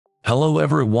Hello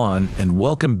everyone, and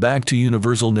welcome back to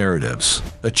Universal Narratives,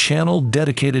 a channel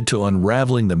dedicated to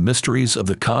unraveling the mysteries of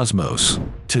the cosmos.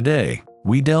 Today,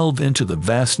 we delve into the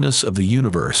vastness of the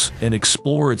universe and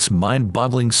explore its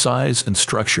mind-boggling size and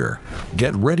structure.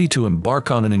 Get ready to embark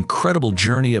on an incredible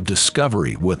journey of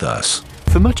discovery with us.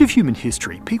 For much of human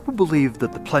history, people believed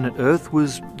that the planet Earth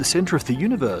was the center of the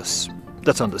universe.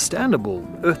 That's understandable.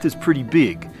 Earth is pretty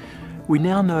big. We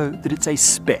now know that it's a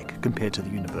speck compared to the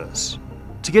universe.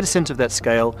 To get a sense of that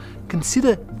scale,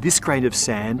 consider this grain of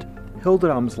sand held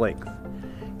at arm's length.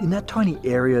 In that tiny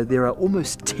area, there are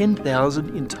almost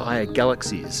 10,000 entire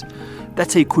galaxies.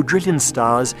 That's a quadrillion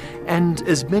stars and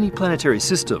as many planetary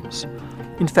systems.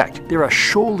 In fact, there are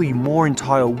surely more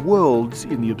entire worlds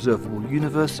in the observable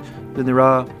universe than there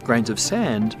are grains of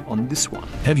sand on this one.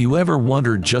 Have you ever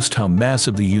wondered just how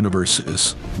massive the universe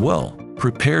is? Well,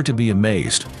 prepare to be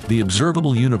amazed. The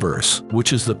observable universe,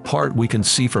 which is the part we can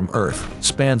see from Earth,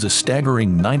 spans a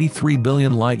staggering 93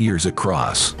 billion light-years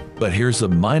across. But here's the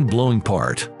mind-blowing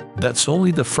part. That's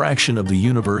only the fraction of the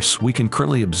universe we can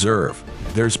currently observe.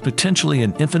 There's potentially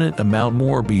an infinite amount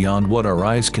more beyond what our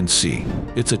eyes can see.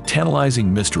 It's a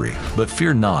tantalizing mystery, but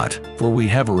fear not, for we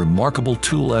have a remarkable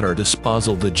tool at our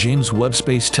disposal: the James Webb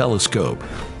Space Telescope.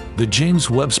 The James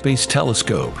Webb Space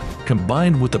Telescope,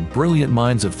 combined with the brilliant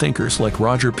minds of thinkers like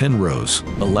Penrose,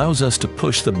 allows us to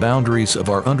push the boundaries of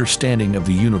our understanding of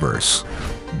the universe.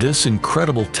 This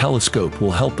incredible telescope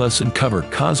will help us uncover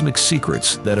cosmic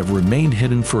secrets that have remained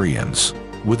hidden for eons.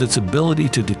 With its ability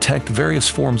to detect various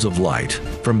forms of light,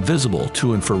 from visible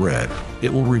to infrared,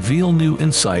 it will reveal new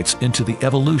insights into the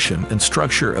evolution and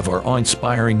structure of our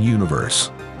awe-inspiring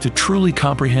universe. To truly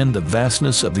comprehend the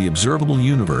vastness of the observable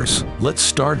universe, let's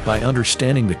start by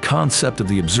understanding the concept of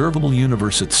the observable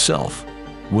universe itself.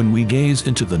 When we gaze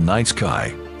into the night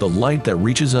sky, the light that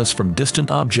reaches us from distant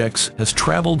objects has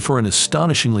traveled for an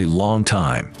astonishingly long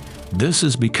time. This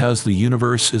is because the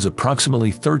universe is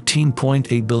approximately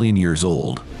 13.8 billion years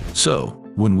old. So,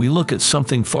 when we look at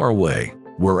something far away,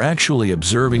 we're actually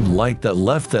observing light that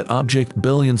left that object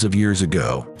billions of years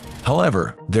ago.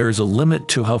 However, there is a limit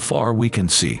to how far we can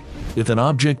see. If an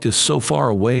object is so far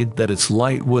away that its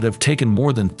light would have taken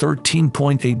more than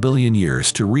 13.8 billion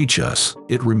years to reach us,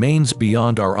 it remains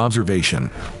beyond our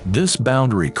observation. This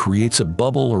boundary creates a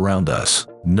bubble around us,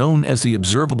 known as the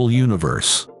observable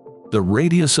universe. The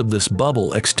radius of this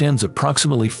bubble extends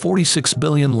approximately 46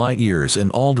 billion light-years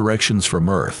in all directions from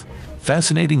Earth.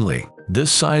 Fascinatingly, this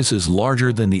size is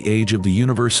larger than the age of the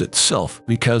universe itself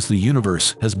because the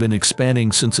universe has been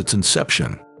expanding since its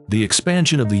inception. The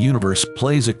expansion of the universe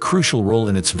plays a crucial role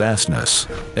in its vastness.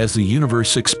 As the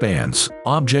universe expands,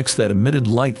 objects that emitted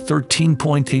light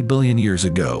 13.8 billion years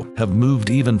ago have moved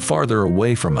even farther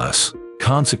away from us.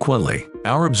 Consequently,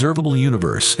 our observable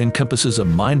universe encompasses a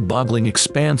mind-boggling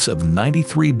expanse of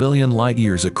 93 billion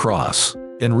light-years across.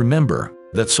 And remember,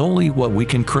 that's only what we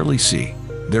can currently see.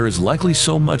 There is likely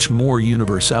so much more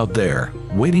universe out there,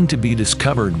 waiting to be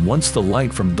discovered once the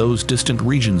light from those distant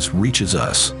regions reaches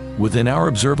us. Within our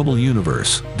observable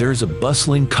universe, there's a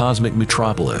bustling cosmic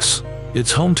metropolis.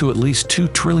 It's home to at least 2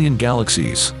 trillion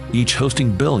galaxies, each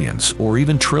hosting billions or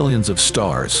even trillions of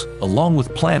stars, along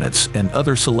with planets and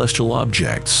other celestial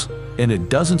objects. And it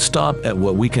doesn't stop at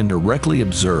what we can directly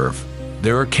observe.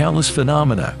 There are countless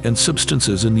phenomena and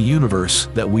substances in the universe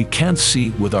that we can't see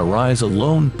with our eyes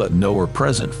alone but know are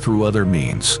present through other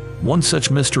means. One such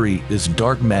mystery is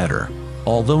dark matter.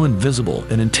 Although invisible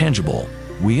and intangible,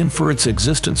 we infer its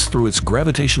existence through its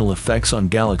gravitational effects on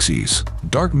galaxies.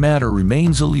 Dark matter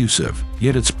remains elusive,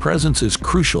 yet its presence is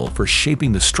crucial for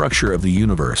shaping the structure of the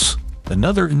universe.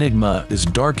 Another enigma is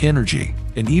dark energy,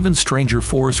 an even stranger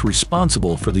force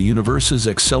responsible for the universe's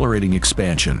accelerating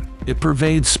expansion. It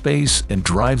pervades space and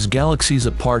drives galaxies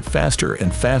apart faster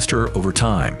and faster over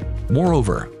time.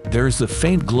 Moreover, there is the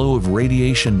faint glow of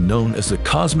radiation known as the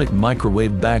cosmic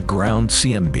microwave background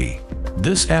 (CMB).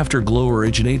 This afterglow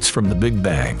originates from the Big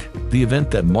Bang, the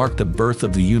event that marked the birth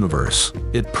of the universe.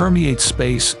 It permeates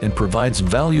space and provides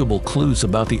valuable clues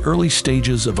about the early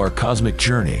stages of our cosmic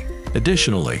journey.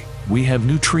 Additionally, we have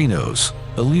neutrinos,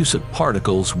 elusive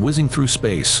particles whizzing through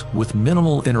space with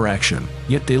minimal interaction,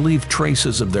 yet they leave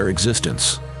traces of their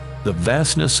existence. The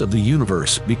vastness of the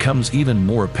universe becomes even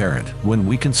more apparent when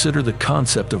we consider the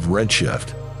concept of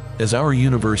redshift. As our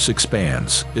universe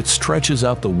expands, it stretches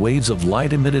out the waves of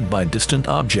light emitted by distant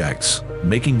objects,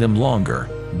 making them longer.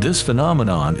 This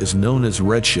phenomenon is known as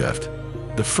redshift.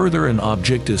 The further an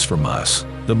object is from us,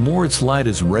 the more its light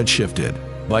is redshifted.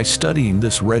 By studying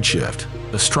this redshift,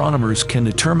 astronomers can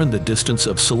determine the distance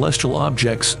of celestial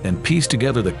objects and piece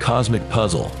together the cosmic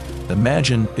puzzle.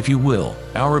 Imagine, if you will,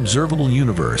 our observable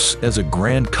universe as a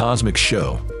grand cosmic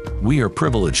show. We are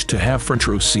privileged to have front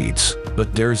row seats,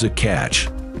 but there's a catch.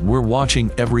 We're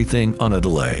watching everything on a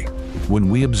delay. When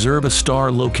we observe a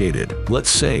star located, let's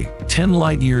say, 10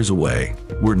 light-years away,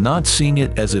 we're not seeing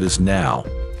it as it is now.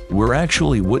 We're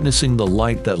actually witnessing the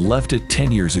light that left it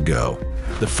 10 years ago.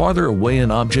 The farther away an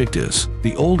object is,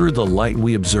 the older the light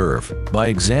we observe. By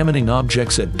examining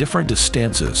objects at different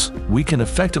distances, we can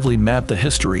effectively map the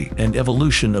history and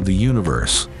evolution of the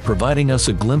universe, providing us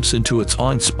a glimpse into its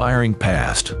awe-inspiring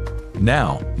past.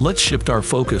 Now, let's shift our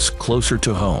focus closer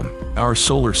to home, our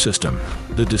solar system.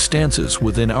 The distances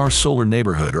within our solar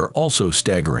neighborhood are also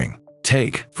staggering.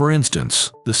 Take, for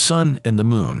instance, the Sun and the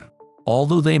Moon.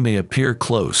 Although they may appear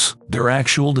close, their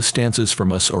actual distances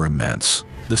from us are immense.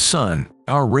 The Sun,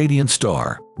 our radiant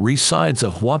star, resides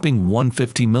a whopping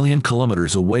 150 million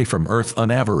kilometers away from Earth on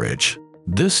average.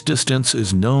 This distance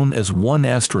is known as 1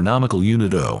 astronomical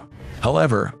unit O.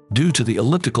 However, due to the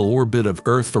elliptical orbit of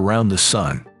Earth around the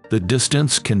Sun, the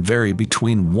distance can vary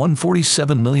between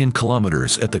 147 million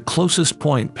kilometers at the closest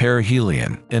point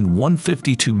perihelion and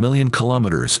 152 million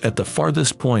kilometers at the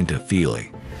farthest point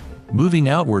apheli. Moving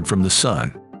outward from the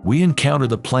Sun, we encounter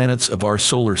the planets of our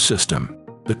solar system.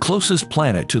 The closest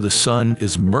planet to the Sun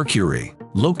is Mercury,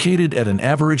 located at an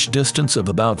average distance of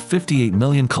about 58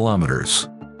 million kilometers.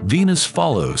 Venus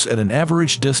follows at an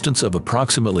average distance of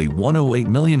approximately 108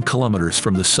 million kilometers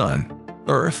from the Sun.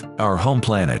 Earth, our home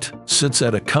planet, sits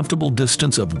at a comfortable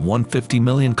distance of 150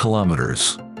 million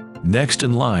kilometers. Next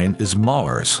in line is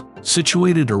Mars,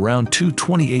 situated around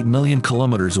 228 million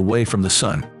kilometers away from the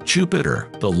Sun. Jupiter,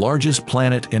 the largest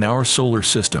planet in our solar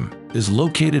system, is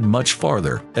located much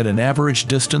farther at an average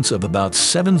distance of about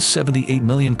 778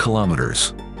 million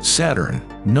kilometers. Saturn,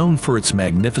 known for its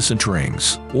magnificent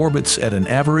rings, orbits at an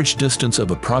average distance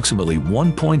of approximately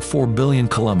 1.4 billion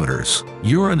kilometers.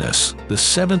 Uranus, the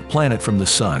seventh planet from the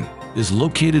Sun, is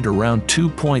located around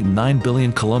 2.9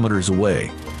 billion kilometers away.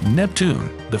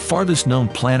 Neptune, the farthest known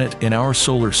planet in our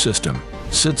solar system,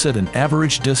 sits at an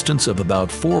average distance of about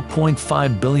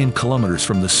 4.5 billion kilometers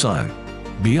from the Sun.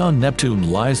 Beyond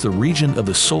Neptune lies the region of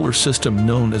the solar system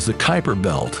known as the Kuiper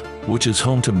Belt, which is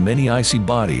home to many icy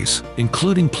bodies,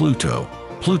 including Pluto.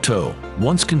 Pluto,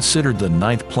 once considered the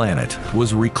ninth planet,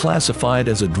 was reclassified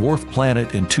as a dwarf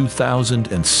planet in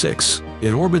 2006.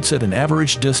 It orbits at an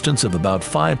average distance of about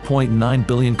 5.9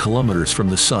 billion kilometers from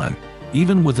the Sun.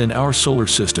 Even within our solar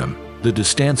system, the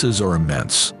distances are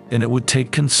immense, and it would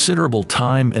take considerable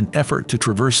time and effort to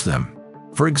traverse them.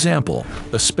 For example,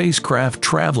 a spacecraft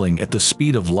traveling at the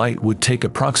speed of light would take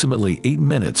approximately 8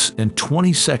 minutes and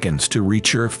 20 seconds to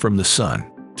reach Earth from the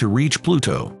Sun. To reach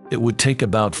Pluto, it would take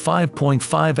about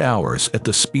 5.5 hours at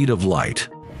the speed of light.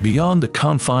 Beyond the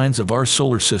confines of our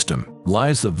solar system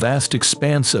lies the vast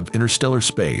expanse of interstellar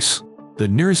space. The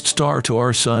nearest star to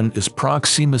our Sun is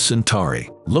Proxima Centauri,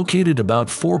 located about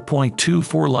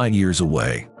 4.24 light-years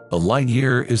away. A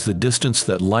light-year is the distance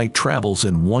that light travels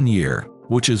in 1 year,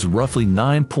 which is roughly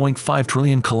 9.5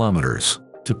 trillion kilometers.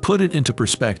 To put it into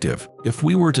perspective, if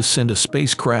we were to send a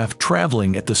spacecraft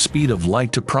traveling at the speed of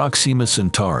light to Proxima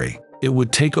Centauri, it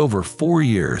would take over 4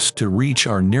 years to reach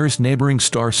our nearest neighboring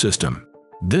star system.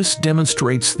 This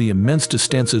demonstrates the immense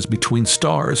distances between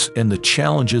stars and the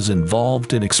challenges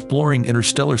involved in exploring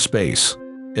interstellar space.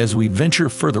 As we venture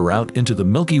further out into the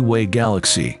Milky Way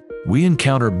galaxy, we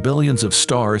encounter billions of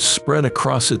stars spread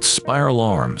across its spiral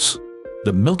arms.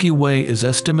 The Milky Way is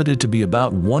estimated to be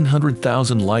about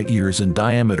 100,000 light-years in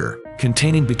diameter,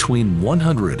 containing between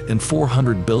 100 and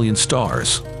 400 billion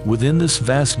stars. Within this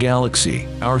vast galaxy,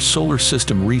 our solar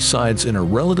system resides in a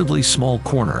relatively small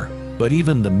corner. But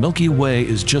even the Milky Way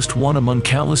is just one among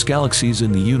countless galaxies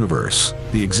in the universe.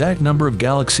 The exact number of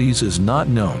galaxies is not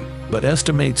known, but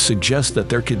estimates suggest that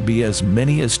there could be as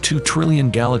many as 2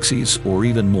 trillion galaxies or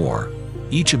even more.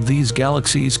 Each of these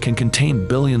galaxies can contain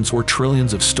billions or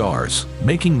trillions of stars,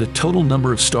 making the total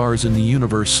number of stars in the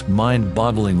universe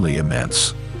mind-bogglingly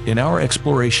immense. In our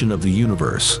exploration of the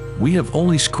universe, we have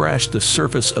only scratched the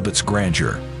surface of its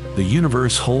grandeur. The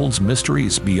universe holds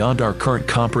mysteries beyond our current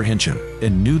comprehension,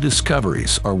 and new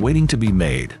discoveries are waiting to be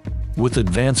made. With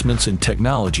advancements in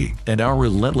technology and our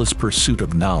relentless pursuit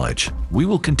of knowledge, we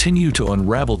will continue to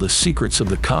unravel the secrets of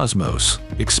the cosmos,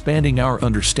 expanding our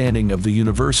understanding of the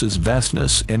universe's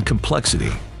vastness and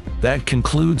complexity. That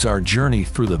concludes our journey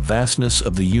through the vastness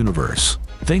of the universe.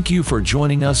 Thank you for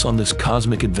joining us on this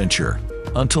cosmic adventure.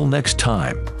 Until next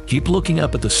time, keep looking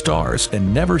up at the stars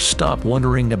and never stop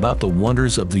wondering about the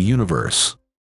wonders of the universe.